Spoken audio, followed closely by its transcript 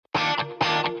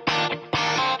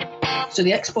So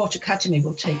the Export Academy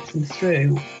will take them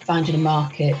through finding a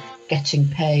market, getting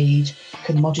paid,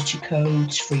 commodity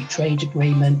codes, free trade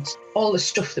agreements, all the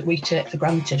stuff that we take for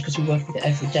granted because we work with it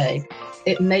every day.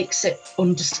 It makes it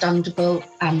understandable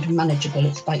and manageable.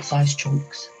 It's bite-sized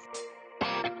chunks.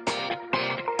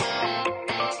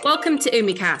 Welcome to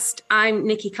UmiCast. I'm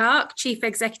Nikki Clark, Chief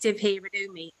Executive here at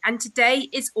Umi, and today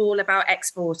is all about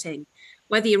exporting.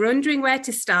 Whether you're wondering where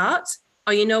to start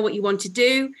or you know what you want to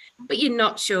do, but you're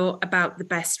not sure about the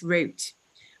best route.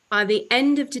 By the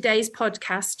end of today's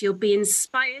podcast, you'll be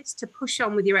inspired to push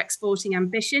on with your exporting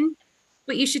ambition,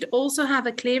 but you should also have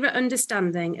a clearer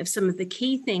understanding of some of the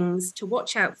key things to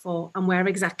watch out for and where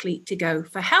exactly to go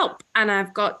for help. And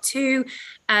I've got two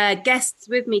guests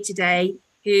with me today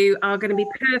who are going to be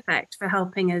perfect for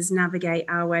helping us navigate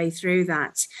our way through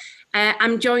that.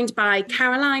 I'm joined by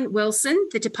Caroline Wilson,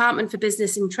 the Department for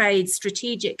Business and Trade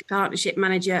Strategic Partnership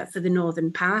Manager for the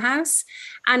Northern Powerhouse,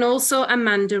 and also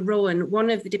Amanda Rowan, one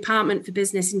of the Department for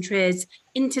Business and Trade's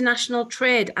International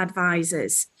Trade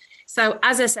Advisors. So,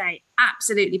 as I say,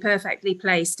 absolutely perfectly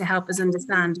placed to help us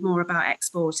understand more about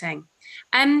exporting.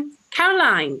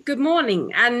 Caroline, good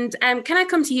morning. And can I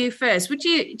come to you first? Would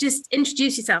you just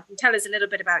introduce yourself and tell us a little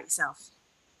bit about yourself?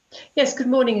 Yes, good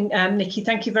morning, Nikki.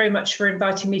 Thank you very much for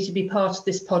inviting me to be part of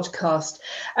this podcast.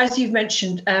 As you've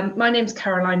mentioned, my name's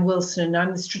Caroline Wilson, and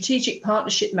I'm the Strategic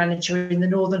Partnership Manager in the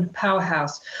Northern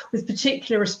Powerhouse, with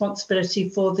particular responsibility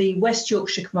for the West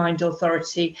Yorkshire Combined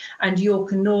Authority and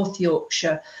York and North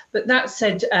Yorkshire. But that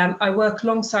said, I work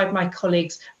alongside my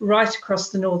colleagues right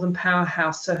across the Northern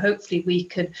Powerhouse, so hopefully we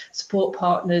can support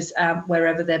partners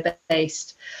wherever they're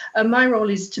based. My role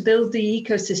is to build the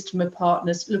ecosystem of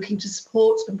partners looking to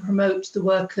support and promote the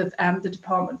work of the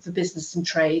Department for Business and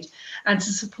Trade, and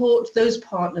to support those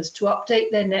partners to update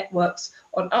their networks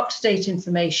on up-to-date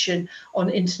information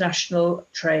on international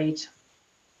trade.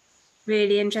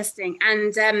 Really interesting.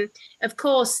 And of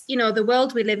course, you know, the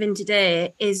world we live in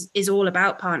today is all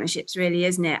about partnerships, really,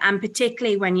 isn't it? And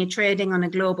particularly when you're trading on a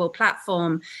global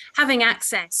platform, having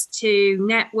access to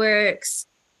networks,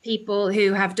 people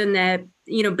who have done their,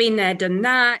 you know, been there, done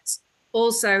that,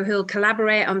 also who'll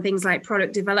collaborate on things like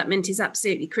product development is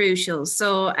absolutely crucial.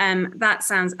 So that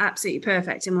sounds absolutely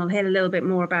perfect. And we'll hear a little bit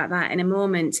more about that in a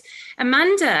moment.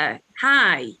 Amanda,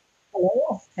 hi.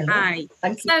 Hello. Hi.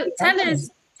 Thank you. So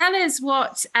tell us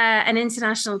what an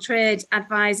international trade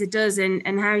advisor does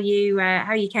and how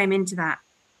you came into that.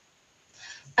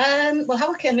 Well,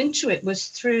 how I came into it was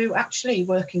through actually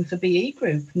working for BE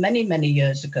Group many, many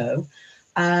years ago.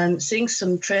 And seeing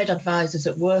some trade advisors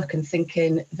at work and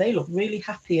thinking they look really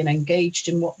happy and engaged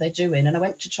in what they're doing. And I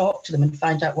went to talk to them and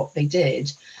find out what they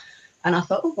did. And I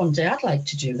thought, oh, one day I'd like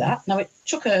to do that. Now, it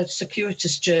took a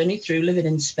circuitous journey through living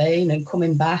in Spain and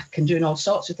coming back and doing all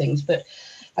sorts of things. But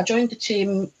I joined the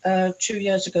team 2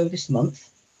 years ago this month.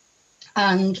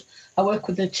 And I work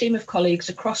with a team of colleagues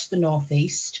across the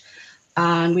Northeast.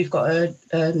 And we've got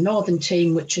a northern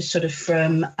team, which is sort of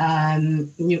from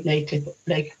Newton Aycliffe,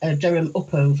 like Durham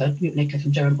up over, Newton Aycliffe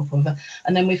and Durham up over.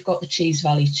 And then we've got the Tees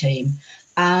Valley team.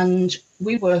 And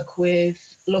we work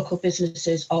with local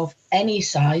businesses of any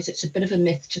size. It's a bit of a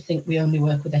myth to think we only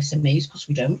work with SMEs, because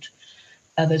we don't.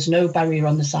 There's no barrier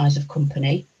on the size of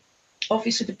company.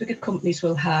 Obviously, the bigger companies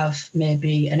will have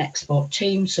maybe an export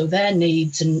team, so their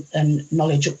needs and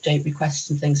knowledge update requests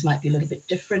and things might be a little bit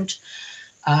different.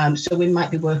 So we might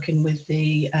be working with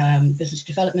the business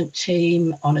development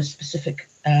team on a specific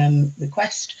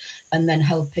request, and then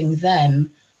helping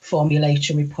them formulate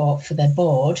a report for their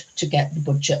board to get the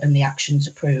budget and the actions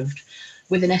approved.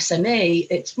 With an SME,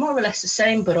 it's more or less the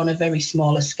same, but on a very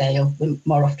smaller scale.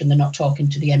 More often than not, talking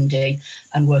to the MD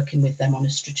and working with them on a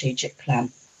strategic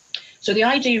plan. So the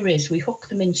idea is we hook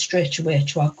them in straight away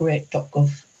to our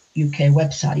great.gov UK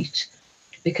website,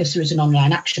 because there is an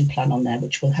online action plan on there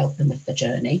which will help them with the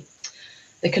journey.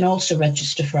 They can also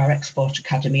register for our Export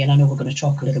Academy, and I know we're going to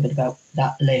talk a little bit about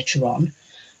that later on.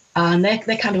 And they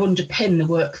kind of underpin the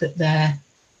work that their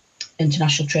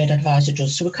international trade advisor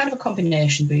does. So we're kind of a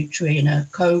combination between a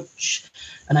coach,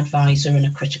 an advisor, and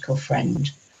a critical friend.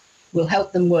 We'll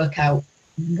help them work out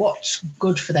what's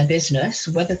good for their business,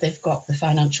 whether they've got the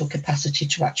financial capacity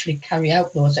to actually carry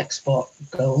out those export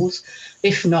goals.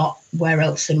 If not, where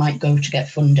else they might go to get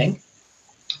funding.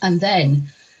 And then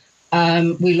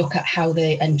we look at how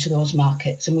they enter those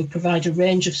markets, and we provide a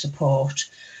range of support,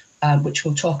 which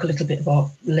we'll talk a little bit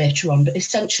about later on. But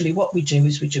essentially what we do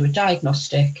is we do a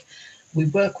diagnostic, we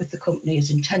work with the company as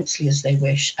intensely as they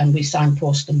wish, and we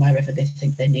signpost them wherever they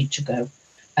think they need to go.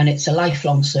 And it's a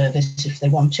lifelong service. If they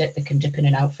want it, they can dip in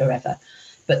and out forever.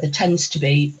 But there tends to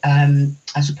be,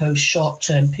 I suppose,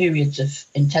 short-term periods of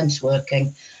intense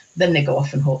working Then they go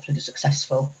off and hopefully they're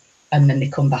successful. And then they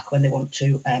come back when they want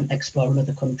to explore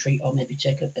another country or maybe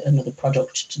take another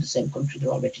product to the same country they're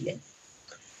already in.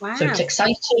 Wow. So it's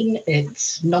exciting,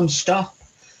 it's non-stop,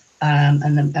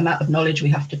 and the amount of knowledge we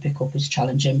have to pick up is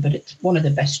challenging, but it's one of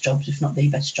the best jobs, if not the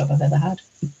best job I've ever had.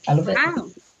 I love it. Wow,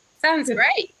 sounds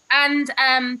great. And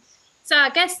so I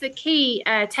guess the key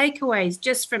takeaways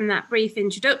just from that brief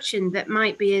introduction that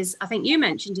might be, as I think you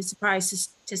mentioned, a surprise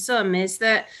to some, is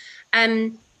that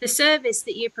the service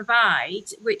that you provide,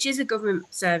 which is a government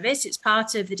service, it's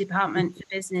part of the Department for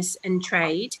Business and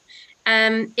Trade,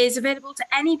 is available to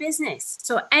any business.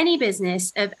 So any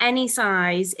business of any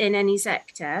size in any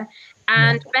sector,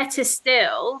 and better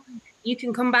still, you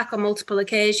can come back on multiple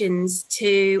occasions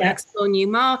to explore new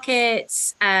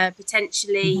markets,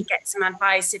 potentially get some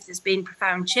advice if there's been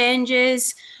profound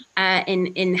changes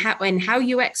in how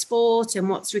you export and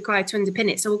what's required to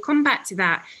underpin it. So we'll come back to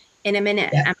that in a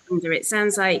minute, Amanda. It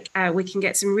sounds like we can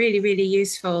get some really, really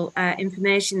useful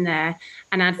information there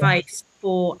and advice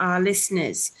for our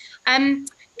listeners.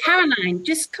 Caroline,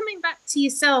 just coming back to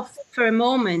yourself for a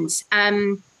moment,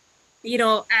 Amanda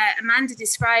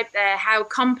described there how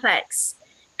complex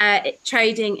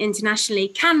trading internationally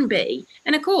can be.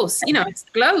 And of course, it's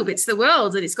the globe, it's the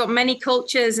world, and it's got many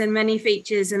cultures and many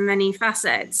features and many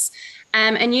facets.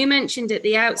 And you mentioned at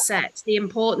the outset the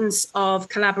importance of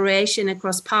collaboration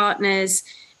across partners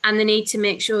and the need to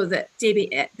make sure that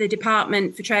the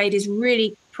Department for Trade is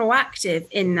really proactive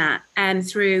in that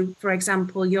through, for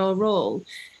example, your role.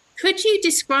 Could you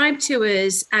describe to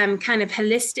us kind of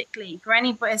holistically for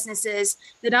any businesses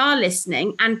that are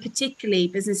listening, and particularly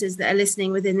businesses that are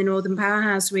listening within the Northern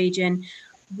Powerhouse region,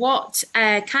 what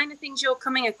kind of things you're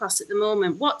coming across at the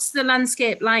moment? What's the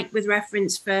landscape like with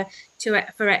reference for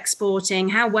exporting?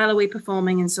 How well are we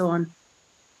performing and so on?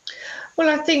 Well,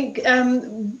 I think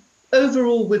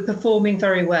overall we're performing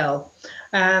very well.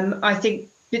 I think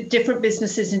different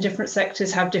businesses in different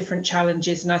sectors have different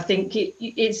challenges, and I think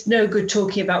it's no good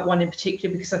talking about one in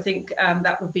particular because I think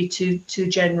that would be too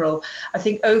general. I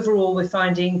think overall we're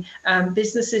finding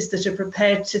businesses that are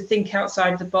prepared to think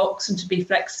outside the box and to be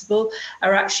flexible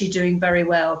are actually doing very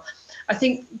well. I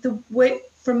think the way,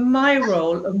 from my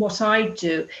role and what I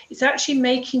do, is actually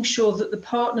making sure that the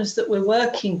partners that we're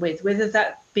working with, whether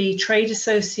that be trade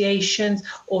associations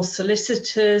or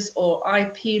solicitors or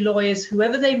IP lawyers,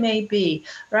 whoever they may be,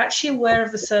 are actually aware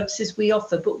of the services we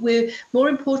offer. But more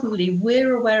importantly,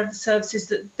 we're aware of the services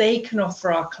that they can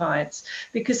offer our clients.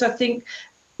 Because I think,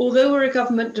 although we're a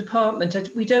government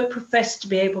department, we don't profess to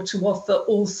be able to offer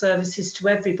all services to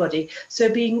everybody. So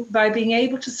by being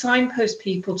able to signpost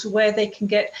people to where they can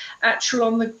get actual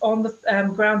on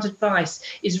the ground advice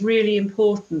is really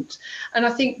important. And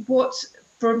I think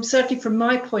certainly from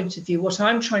my point of view, what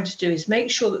I'm trying to do is make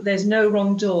sure that there's no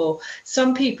wrong door.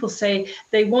 Some people say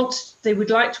they would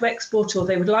like to export or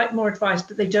they would like more advice,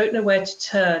 but they don't know where to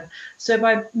turn. So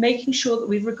by making sure that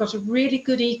we've got a really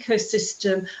good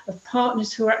ecosystem of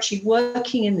partners who are actually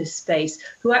working in this space,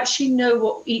 who actually know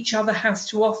what each other has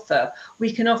to offer,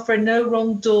 we can offer a no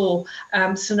wrong door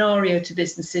scenario to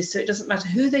businesses. So it doesn't matter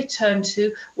who they turn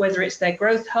to, whether it's their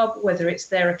growth hub, whether it's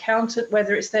their accountant,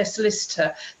 whether it's their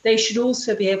solicitor, they should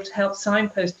also be able to help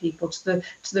signpost people to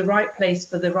the right place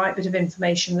for the right bit of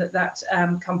information that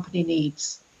company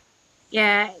needs.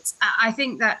 Yeah, I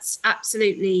think that's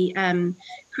absolutely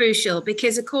crucial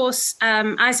because, of course,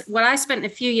 I spent a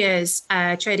few years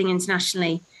trading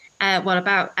internationally,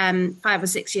 about 5 or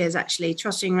 6 years actually,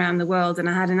 trotting around the world, and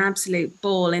I had an absolute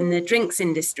ball in the drinks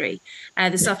industry,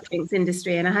 the soft drinks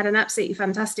industry, and I had an absolutely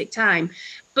fantastic time.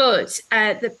 But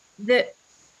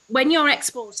when you're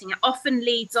exporting, it often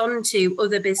leads on to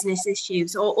other business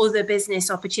issues or other business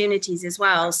opportunities as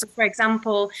well. So, for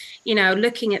example,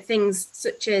 looking at things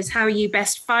such as how you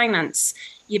best finance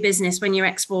your business when you're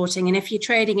exporting, and if you're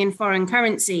trading in foreign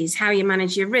currencies, how you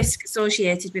manage your risk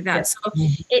associated with that. So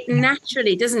it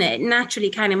naturally, doesn't it? It naturally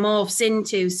kind of morphs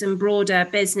into some broader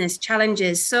business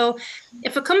challenges. So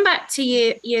if I come back to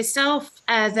yourself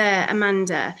there,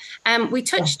 Amanda, we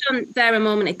touched on there a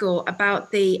moment ago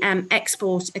about the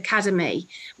Export Academy,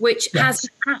 which has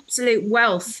an absolute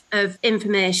wealth of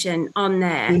information on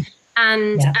there.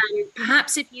 And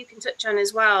perhaps if you can touch on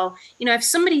as well, if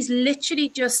somebody's literally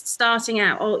just starting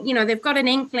out or, they've got an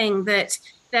inkling that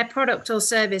their product or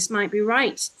service might be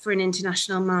right for an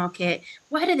international market,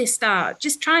 where do they start?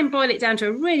 Just try and boil it down to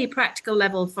a really practical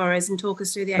level for us and talk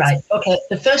us through the Right. Okay.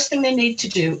 The first thing they need to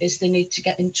do is they need to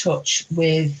get in touch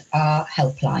with our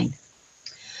helpline.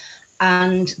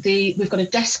 And we've got a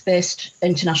desk-based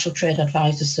international trade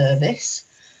advisor service.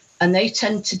 And they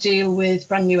tend to deal with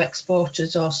brand new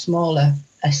exporters or smaller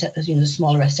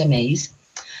SMEs.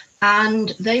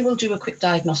 And they will do a quick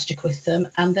diagnostic with them,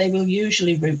 and they will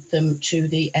usually route them to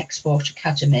the Export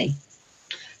Academy.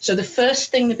 So the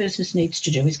first thing the business needs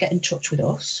to do is get in touch with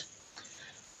us.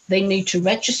 They need to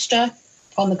register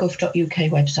on the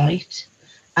gov.uk website,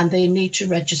 and they need to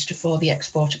register for the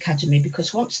Export Academy,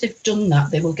 because once they've done that,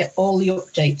 they will get all the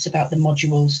updates about the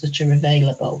modules that are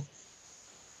available.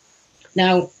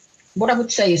 Now, what I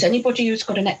would say is anybody who's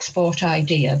got an export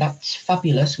idea, that's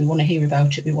fabulous. We want to hear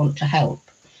about it. We want to help.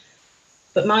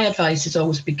 But my advice is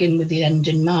always begin with the end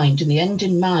in mind. And the end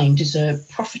in mind is a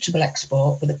profitable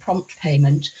export with a prompt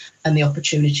payment and the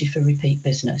opportunity for repeat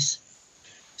business.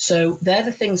 So they're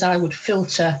the things I would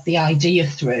filter the idea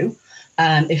through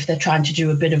if they're trying to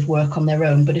do a bit of work on their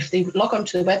own. But if they log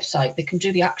onto the website, they can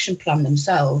do the action plan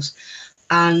themselves.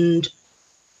 And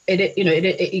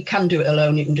you can do it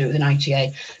alone, you can do it with an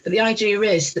ITA. But the idea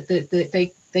is that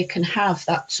they can have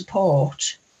that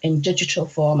support in digital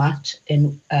format,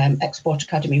 in Export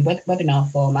Academy webinar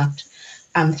format,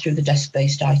 and through the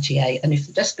desk-based ITA. And if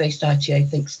the desk-based ITA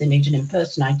thinks they need an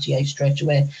in-person ITA straight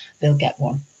away, they'll get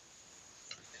one.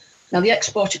 Now, the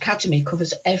Export Academy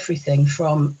covers everything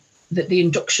from the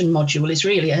induction module is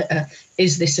really,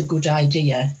 is this a good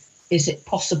idea? Is it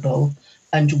possible?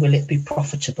 And will it be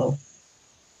profitable?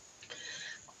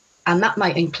 And that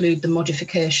might include the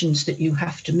modifications that you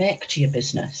have to make to your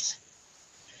business.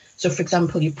 So, for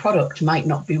example, your product might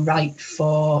not be right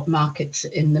for markets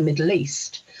in the Middle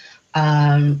East.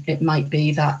 It might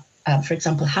be that, for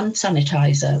example, hand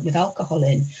sanitizer with alcohol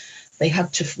in, they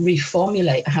had to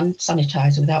reformulate a hand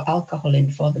sanitizer without alcohol in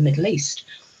for the Middle East.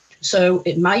 So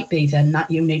it might be then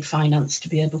that you need finance to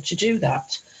be able to do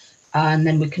that. And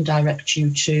then we can direct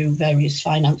you to various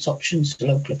finance options,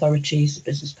 local authorities,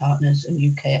 business partners, and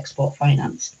UK Export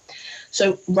Finance.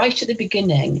 So right at the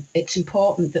beginning, it's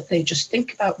important that they just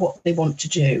think about what they want to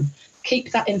do,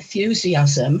 keep that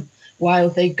enthusiasm while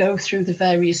they go through the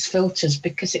various filters,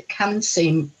 because it can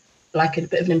seem like a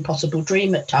bit of an impossible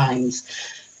dream at times.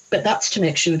 But that's to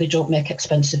make sure they don't make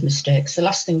expensive mistakes. The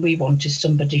last thing we want is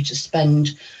somebody to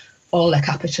spend all their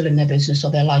capital in their business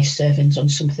or their life savings on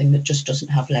something that just doesn't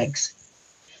have legs.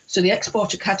 So the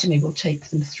Export Academy will take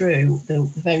them through the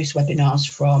various webinars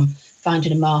from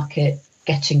finding a market,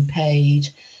 getting paid,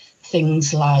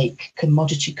 things like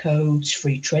commodity codes,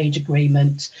 free trade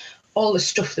agreements, all the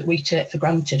stuff that we take for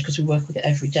granted because we work with it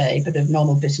every day, but a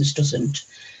normal business doesn't.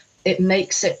 It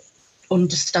makes it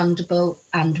understandable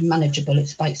and manageable.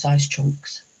 It's bite-sized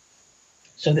chunks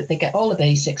so that they get all the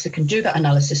basics. They can do that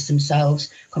analysis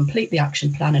themselves, complete the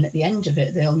action plan, and at the end of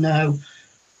it, they'll know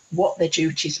what their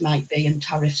duties might be and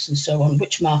tariffs and so on,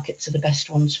 which markets are the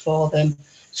best ones for them.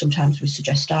 Sometimes we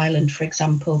suggest Ireland, for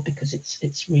example, because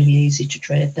it's really easy to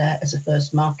trade there as a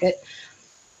first market.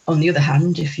 On the other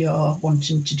hand, if you're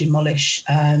wanting to demolish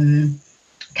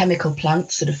chemical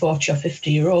plants that are 40 or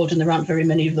 50-year-old and there aren't very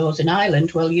many of those in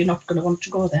Ireland, well, you're not going to want to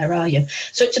go there, are you?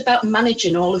 So it's about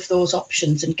managing all of those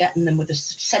options and getting them with a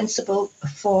sensible,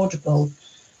 affordable,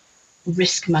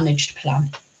 risk-managed plan.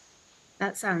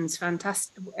 That sounds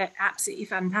fantastic, absolutely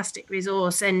fantastic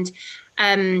resource. And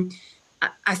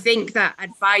I think that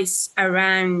advice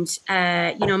around,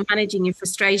 managing your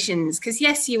frustrations, because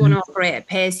yes, you want to operate at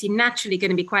pace, you're naturally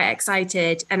going to be quite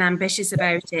excited and ambitious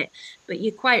about it. But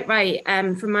you're quite right.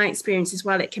 From my experience as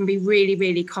well, it can be really,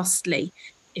 really costly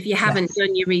if you haven't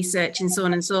done your research and so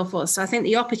on and so forth. So I think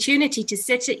the opportunity to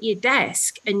sit at your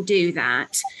desk and do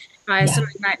that via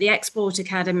something like the Export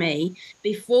Academy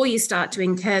before you start to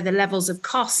incur the levels of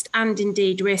cost and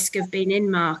indeed risk of being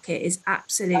in market is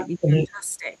absolutely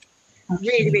fantastic.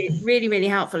 Really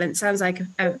helpful, and it sounds like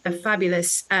a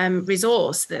fabulous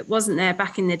resource that wasn't there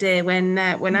back in the day when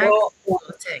I was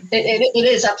supporting. It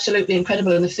is absolutely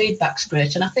incredible, and the feedback's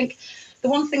great. And I think the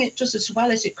one thing it does as well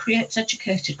is it creates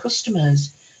educated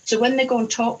customers. So when they go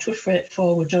and talk to a freight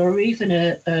forwarder or even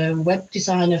a web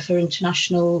designer for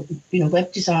international,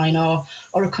 web design, or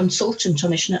a consultant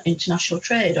on international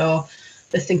trade, or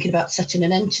they're thinking about setting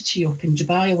an entity up in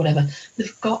Dubai or whatever,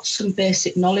 they've got some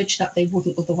basic knowledge that they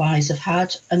wouldn't otherwise have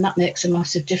had. And that makes a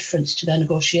massive difference to their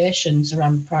negotiations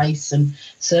around price and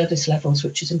service levels,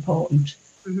 which is important.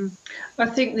 Mm-hmm. I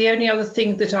think the only other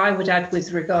thing that I would add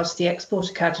with regards to the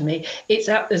Export Academy, it's,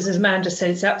 as Amanda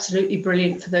said, it's absolutely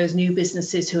brilliant for those new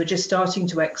businesses who are just starting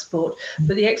to export.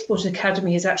 But the Export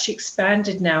Academy has actually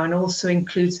expanded now and also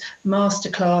includes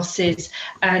masterclasses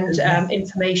and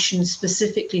information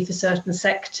specifically for certain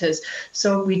sectors.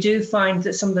 So we do find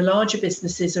that some of the larger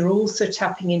businesses are also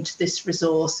tapping into this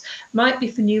resource. Might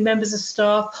be for new members of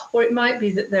staff, or it might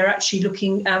be that they're actually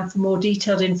looking for more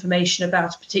detailed information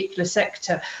about a particular sector.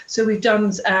 sector. So we've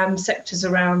done sectors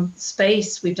around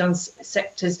space, we've done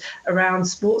sectors around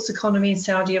sports economy in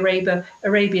Saudi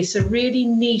Arabia. So really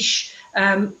niche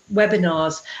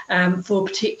webinars for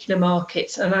particular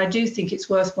markets. And I do think it's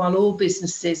worthwhile all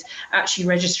businesses actually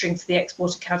registering for the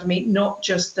Export Academy, not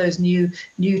just those new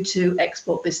to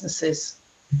export businesses.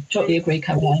 Totally agree,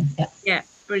 Caroline. Yeah,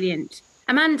 brilliant.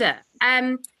 Amanda,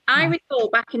 I recall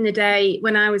back in the day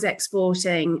when I was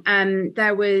exporting,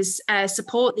 there was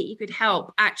support that you could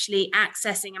help actually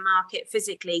accessing a market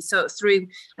physically. So through,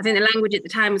 I think the language at the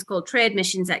time was called trade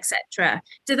missions, etc.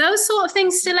 Do those sort of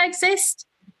things still exist?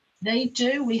 They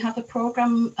do. We have a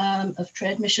programme of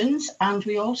trade missions, and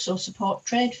we also support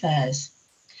trade fairs.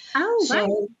 Oh,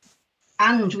 right.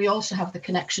 And we also have the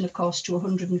connection, of course, to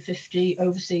 150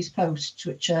 overseas posts,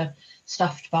 which are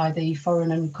staffed by the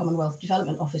Foreign and Commonwealth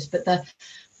Development Office. But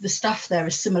the staff there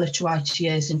is similar to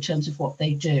ITAs in terms of what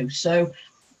they do. So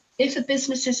if a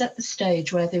business is at the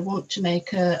stage where they want to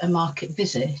make a market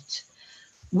visit,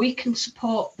 we can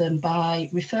support them by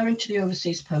referring to the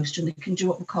overseas post, and they can do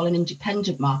what we call an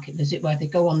independent market visit, where they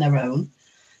go on their own,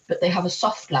 but they have a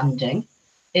soft landing,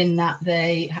 in that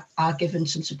they are given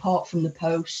some support from the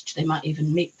post. They might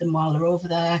even meet them while they're over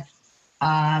there.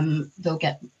 They'll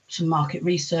get some market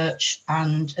research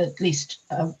and at least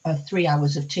 3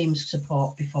 hours of Teams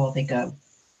support before they go.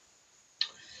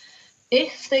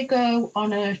 If they go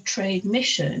on a trade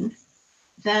mission,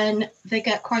 then they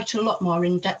get quite a lot more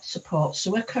in-depth support.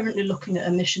 So we're currently looking at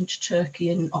a mission to Turkey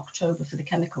in October for the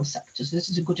chemical sector. So this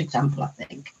is a good example, I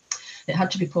think. It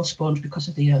had to be postponed because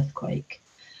of the earthquake.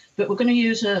 But we're going to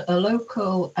use a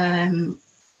local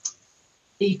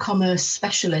e-commerce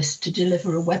specialist to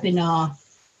deliver a webinar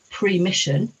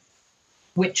pre-mission,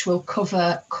 which will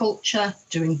cover culture,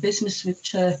 doing business with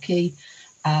Turkey,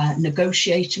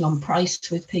 negotiating on price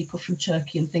with people from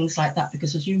Turkey and things like that,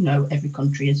 because as you know, every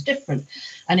country is different,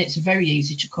 and it's very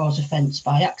easy to cause offence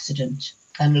by accident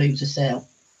and lose a sale.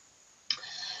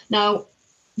 Now,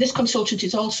 this consultant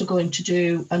is also going to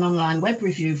do an online web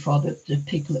review for the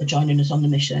people that are joining us on the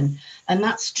mission, and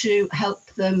that's to help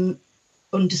them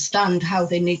understand how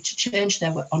they need to change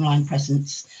their online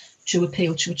presence to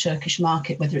appeal to a Turkish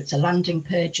market, whether it's a landing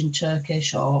page in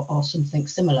Turkish or something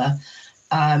similar,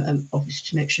 and obviously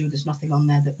to make sure there's nothing on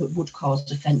there that would cause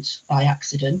offence by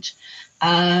accident,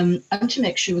 and to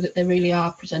make sure that they really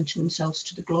are presenting themselves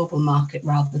to the global market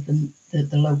rather than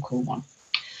the local one.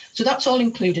 So that's all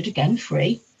included, again,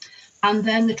 free. And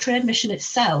then the trade mission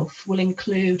itself will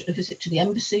include a visit to the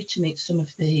embassy to meet some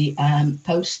of the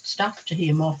post staff, to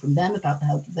hear more from them about the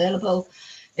help available.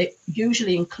 It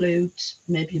usually includes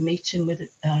maybe a meeting with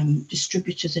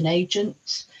distributors and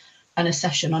agents, and a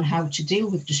session on how to deal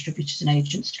with distributors and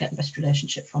agents to get the best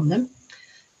relationship from them.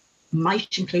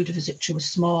 Might include a visit to a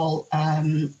small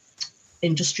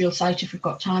industrial site if we've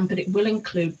got time, but it will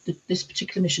include, this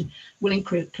particular mission will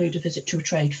include a visit to a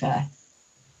trade fair.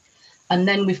 And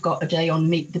then we've got a day on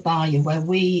Meet the Buyer, where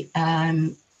we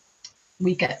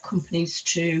get companies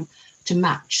to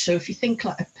match. So if you think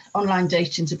like online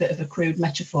dating is a bit of a crude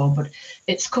metaphor, but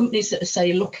it's companies that are,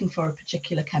 say, looking for a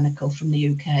particular chemical from the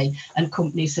UK and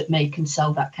companies that make and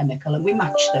sell that chemical, and we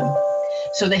match them.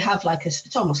 So they have like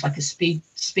it's almost like a speed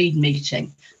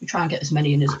meeting. We try and get as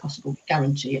many in as possible. We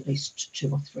guarantee at least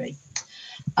 2 or 3.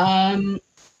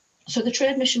 So the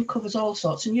trade mission covers all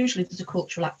sorts, and usually there's a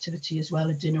cultural activity as well,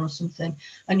 a dinner or something,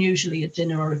 and usually a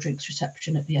dinner or a drinks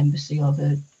reception at the embassy or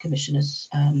the commissioner's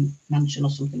mansion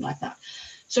or something like that.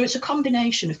 So it's a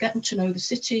combination of getting to know the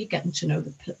city, getting to know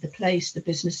the place, the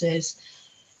businesses,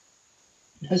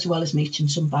 as well as meeting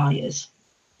some buyers.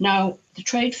 Now, the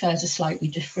trade fairs are slightly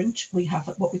different. We have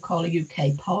what we call a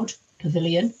UK pod,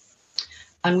 pavilion,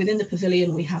 and within the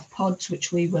pavilion we have pods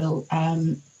which we will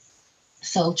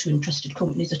sell to interested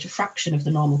companies at a fraction of the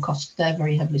normal cost. They're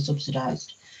very heavily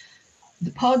subsidised.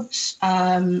 The pods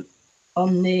on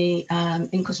the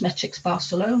in Cosmetics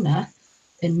Barcelona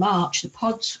in March, the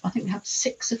pods, I think we had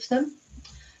 6 of them.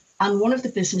 And one of the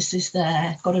businesses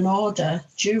there got an order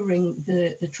during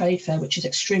the trade fair, which is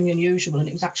extremely unusual. And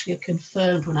it was actually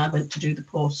confirmed when I went to do the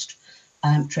post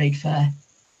trade fair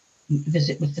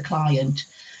visit with the client.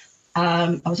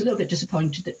 I was a little bit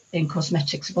disappointed that in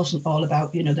cosmetics it wasn't all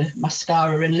about, you know, the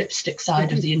mascara and lipstick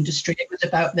side of the industry. It was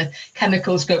about the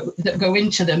chemicals that go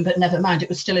into them, but never mind, it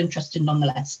was still interesting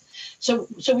nonetheless. So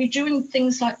we're doing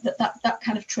things like that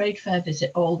kind of trade fair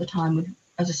visit all the time with,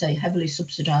 as I say, heavily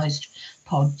subsidised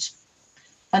pods.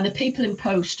 And the people in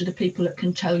post are the people that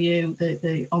can tell you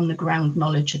the on the ground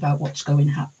knowledge about what's going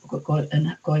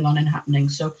on and happening.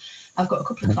 So I've got a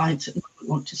couple of clients that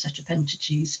want to set up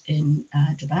entities in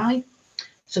Dubai.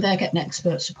 So they're getting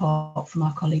expert support from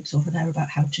our colleagues over there about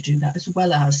how to do that, as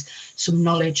well as some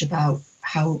knowledge about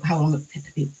how long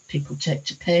people take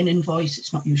to pay an invoice.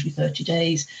 It's not usually 30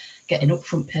 days, getting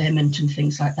upfront payment and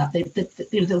things like that.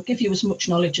 They'll give you as much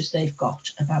knowledge as they've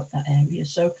got about that area.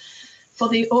 So for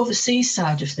the overseas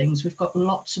side of things, we've got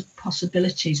lots of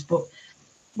possibilities, but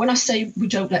when I say we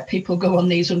don't let people go on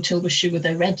these until we're sure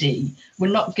they're ready, we're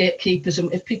not gatekeepers.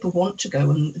 And if people want to go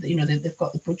and they've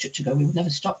got the budget to go, we would never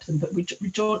stop them. But we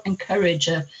don't encourage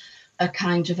a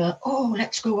kind of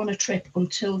let's go on a trip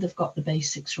until they've got the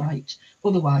basics right.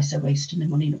 Otherwise, they're wasting their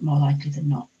money more likely than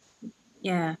not.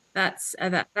 Yeah, that's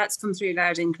come through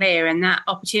loud and clear. And that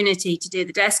opportunity to do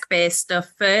the desk-based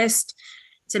stuff first,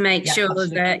 to make sure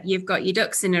absolutely. That you've got your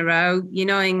ducks in a row, you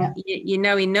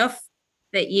know enough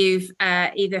that you've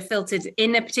either filtered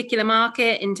in a particular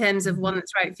market in terms of one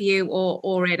that's right for you,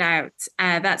 or it out.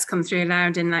 That's come through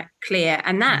loud and clear.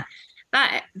 And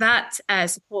that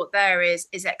support there is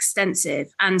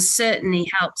extensive and certainly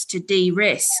helps to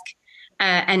de-risk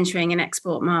entering an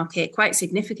export market quite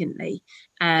significantly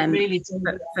really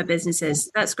for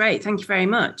businesses. That's great. Thank you very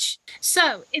much.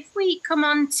 So if we come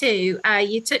on to,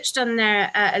 you touched on there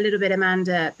a little bit,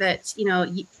 Amanda, that,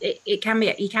 you can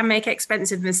make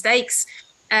expensive mistakes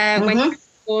when you're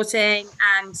exporting,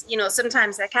 and,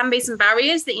 sometimes there can be some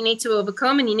barriers that you need to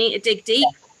overcome, and you need to dig deep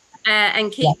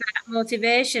and keep that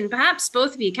motivation. Perhaps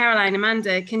both of you, Caroline,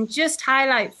 Amanda, can just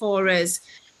highlight for us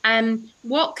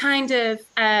what kind of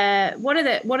what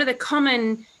are the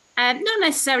common not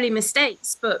necessarily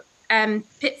mistakes, but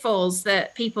pitfalls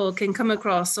that people can come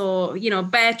across, or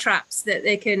bear traps that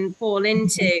they can fall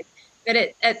into,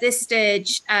 that at this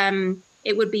stage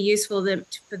it would be useful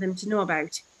for them to know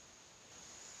about.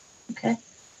 Okay,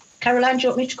 Caroline, do you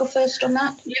want me to go first on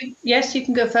that? Yes, you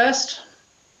can go first.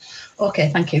 Okay,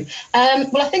 thank you.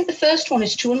 Well, I think the first one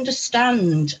is to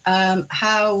understand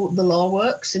how the law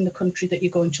works in the country that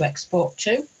you're going to export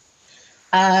to.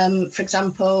 For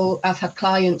example, I've had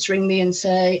clients ring me and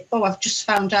say, I've just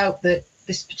found out that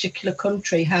this particular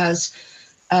country has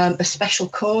a special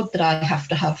code that I have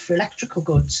to have for electrical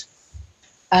goods.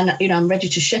 And, I'm ready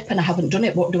to ship and I haven't done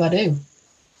it. What do I do?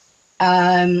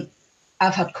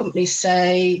 I've had companies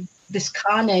say, this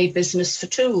carnet business for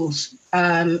tools,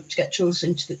 to get tools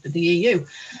into the EU.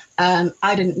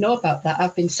 I didn't know about that.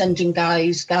 I've been sending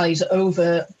guys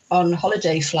over on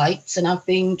holiday flights, and I've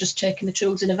been just taking the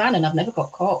tools in a van, and I've never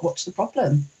got caught. What's the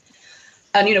problem?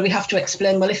 And, we have to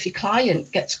explain, well, if your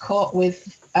client gets caught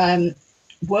with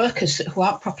workers who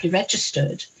aren't properly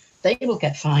registered, they will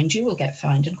get fined, you will get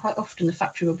fined, and quite often the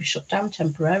factory will be shut down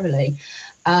temporarily.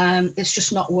 It's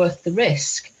just not worth the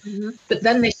risk. But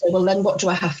then they say, well, then what do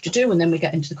I have to do? And then we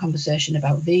get into the conversation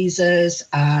about visas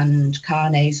and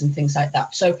carnets and things like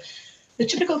that. So the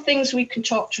typical things we can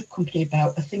talk to a company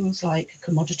about are things like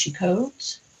commodity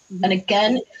codes. And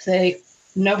again, if they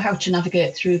know how to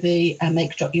navigate through the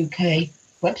make.uk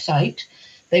website,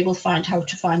 they will find how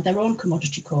to find their own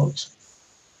commodity codes.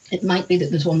 It might be that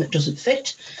there's one that doesn't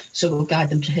fit, so we'll guide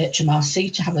them to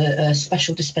HMRC to have a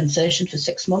special dispensation for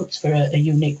 6 months for a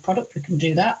unique product. We can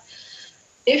do that.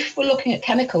 If we're looking at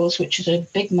chemicals, which is a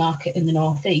big market in the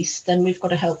northeast, then we've got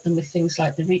to help them with things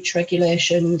like the REACH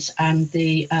regulations and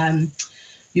the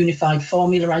unified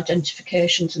formula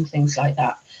identifications and things like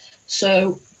that.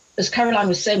 So, as Caroline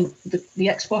was saying, the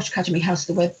Export Academy has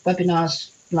the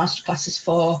webinars, masterclasses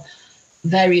for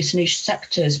various niche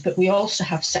sectors, but we also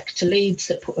have sector leads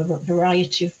that put a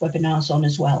variety of webinars on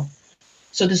as well.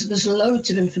 So there's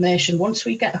loads of information. Once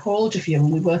we get a hold of you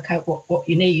and we work out what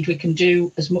you need, we can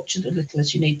do as much as little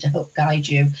as you need to help guide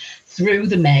you through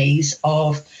the maze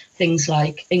of things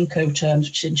like Incoterms,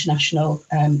 which is international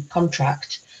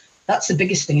contract. That's the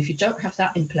biggest thing. If you don't have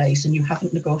that in place and you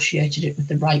haven't negotiated it with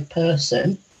the right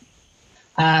person,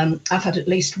 I've had at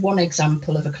least one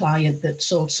example of a client that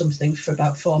sold something for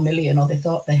about 4 million, or they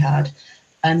thought they had,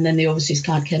 and then the overseas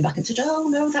client came back and said, oh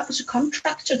no, that was a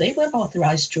contractor, they weren't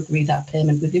authorised to agree that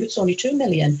payment with you, it's only 2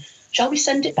 million, shall we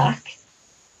send it back?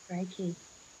 Crikey.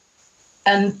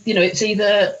 And it's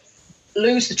either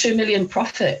lose the 2 million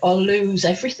profit or lose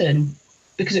everything,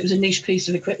 because it was a niche piece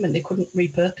of equipment. They couldn't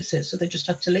repurpose it, so they just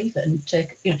had to leave it and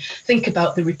think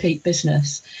about the repeat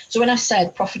business. So when I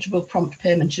said profitable prompt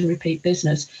payment and repeat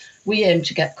business, we aim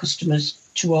to get customers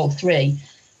to all three.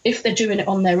 If they're doing it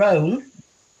on their own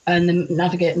and they're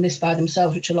navigating this by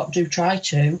themselves, which a lot do try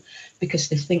to, because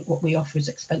they think what we offer is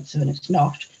expensive and it's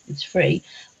not, it's free,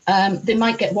 they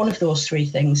might get one of those three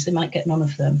things, they might get none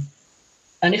of them.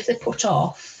 And if they put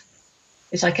off,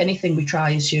 it's like anything we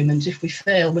try as humans. If we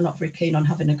fail, we're not very keen on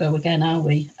having a go again, are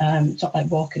we? It's not like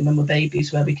walking when we're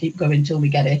babies where we keep going till we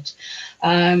get it.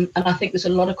 And I think there's a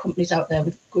lot of companies out there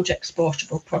with good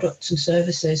exportable products and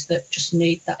services that just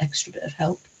need that extra bit of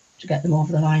help to get them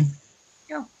over the line.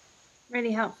 Sure.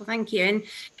 Really helpful, thank you. And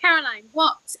Caroline,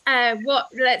 what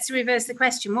let's reverse the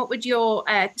question. What would your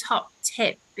top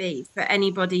tip be for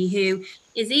anybody who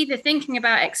is either thinking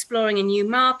about exploring a new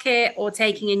market or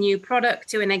taking a new product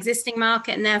to an existing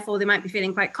market, and therefore they might be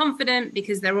feeling quite confident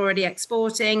because they're already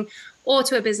exporting, or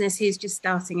to a business who's just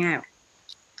starting out?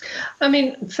 I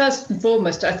mean, first and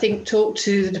foremost, I think talk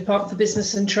to the Department for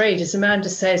Business and Trade. As Amanda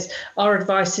says, our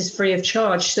advice is free of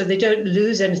charge, so they don't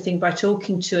lose anything by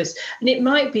talking to us. And it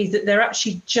might be that they're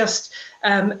actually just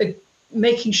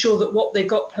making sure that what they've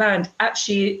got planned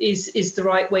actually is the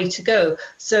right way to go.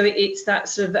 So it's that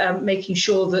sort of making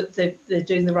sure that they're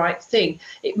doing the right thing.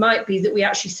 It might be that we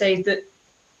actually say that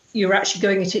you're actually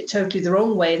going at it totally the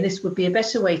wrong way, and this would be a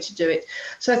better way to do it.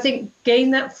 So I think gain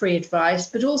that free advice,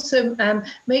 but also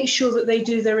make sure that they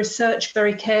do their research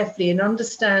very carefully and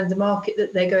understand the market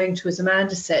that they're going to, as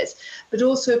Amanda says, but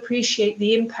also appreciate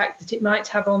the impact that it might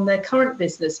have on their current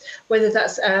business, whether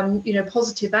that's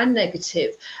positive and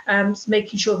negative,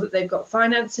 making sure that they've got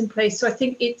finance in place. So I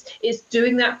think it's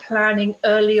doing that planning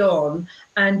early on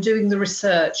and doing the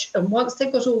research. And once they've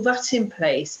got all that in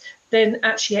place, then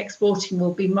actually exporting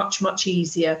will be much, much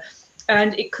easier.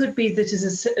 And it could be that,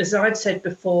 as I've said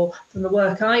before, from the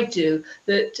work I do,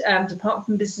 that Department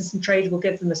of Business and Trade will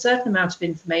give them a certain amount of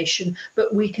information,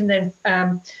 but we can then,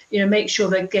 make sure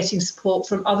they're getting support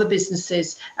from other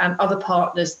businesses and other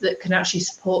partners that can actually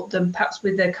support them, perhaps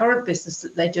with their current business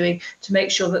that they're doing, to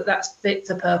make sure that that's fit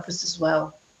for purpose as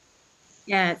well.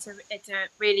 Yeah, it's a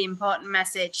really important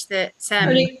message that.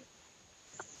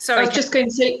 I was just going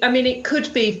to say, I mean, it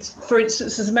could be, for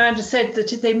instance, as Amanda said, that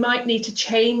they might need to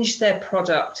change their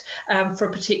product for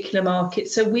a particular market.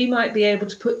 So we might be able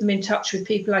to put them in touch with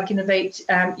people like Innovate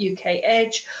UK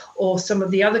Edge or some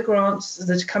of the other grants that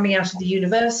are coming out of the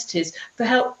universities to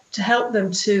help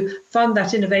them to fund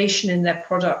that innovation in their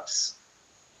products.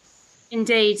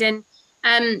 Indeed.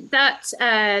 And that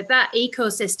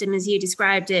ecosystem, as you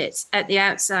described it at the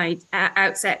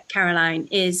outset, Caroline,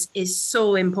 is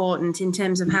so important in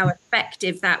terms of how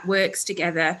effectively that works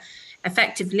together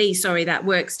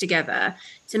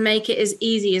to make it as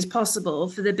easy as possible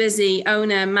for the busy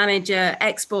owner, manager,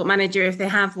 export manager, if they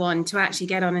have one, to actually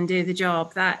get on and do the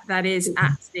job. That is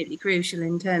absolutely crucial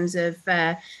in terms of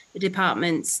the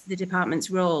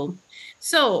department's role.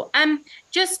 So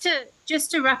just to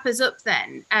wrap us up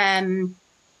then,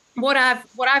 what I've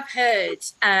heard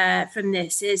from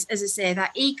this is, as I say,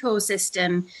 that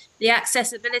ecosystem, the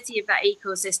accessibility of that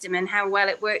ecosystem and how well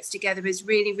it works together is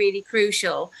really, really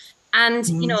crucial. And,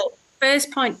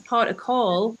 first point of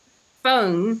call,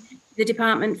 phone the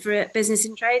Department for Business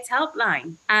and Trade's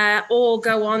helpline, or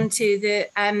go on to the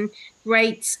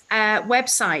GREAT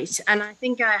website. And I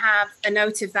think I have a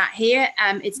note of that here.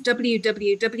 It's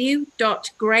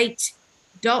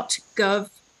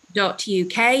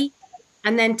www.great.gov.uk.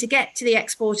 And then to get to the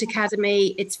Export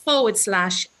Academy, it's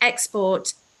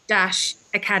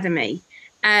 /export-academy.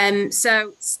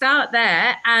 So start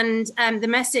there. And the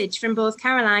message from both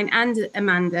Caroline and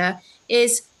Amanda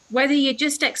is, whether you're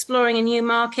just exploring a new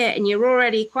market and you're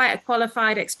already quite a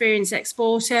qualified, experienced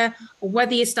exporter, or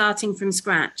whether you're starting from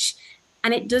scratch,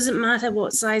 and it doesn't matter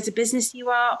what size of business you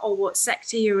are or what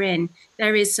sector you're in,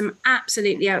 there is some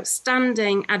absolutely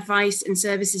outstanding advice and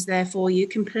services there for you,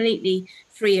 completely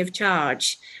free of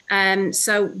charge.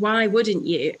 So why wouldn't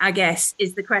you, I guess,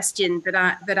 is the question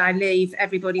that I leave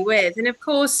everybody with. And of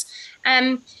course,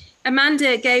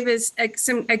 Amanda gave us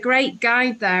a great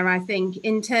guide there, I think,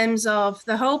 in terms of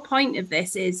the whole point of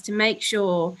this is to make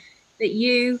sure that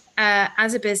you,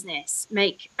 as a business,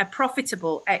 make a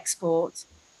profitable export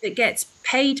that gets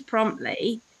paid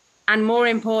promptly and, more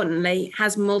importantly,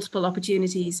 has multiple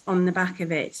opportunities on the back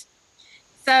of it.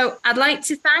 So I'd like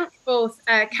to thank both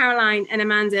Caroline and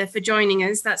Amanda for joining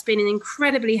us. That's been an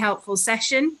incredibly helpful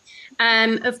session.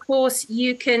 Of course,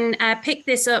 you can pick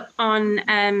this up on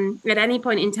at any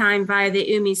point in time via the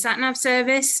UMI SatNav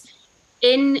service.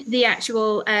 In the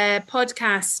actual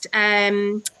podcast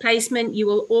placement, you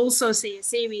will also see a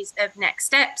series of next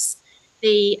steps.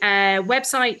 The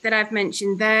website that I've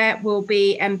mentioned there will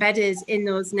be embedded in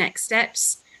those next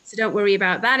steps. So don't worry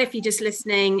about that if you're just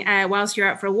listening whilst you're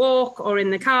out for a walk or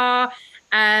in the car.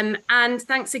 And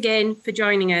thanks again for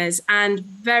joining us, and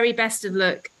very best of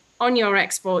luck on your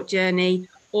export journey,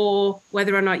 or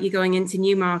whether or not you're going into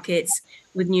new markets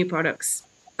with new products.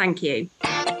 Thank you.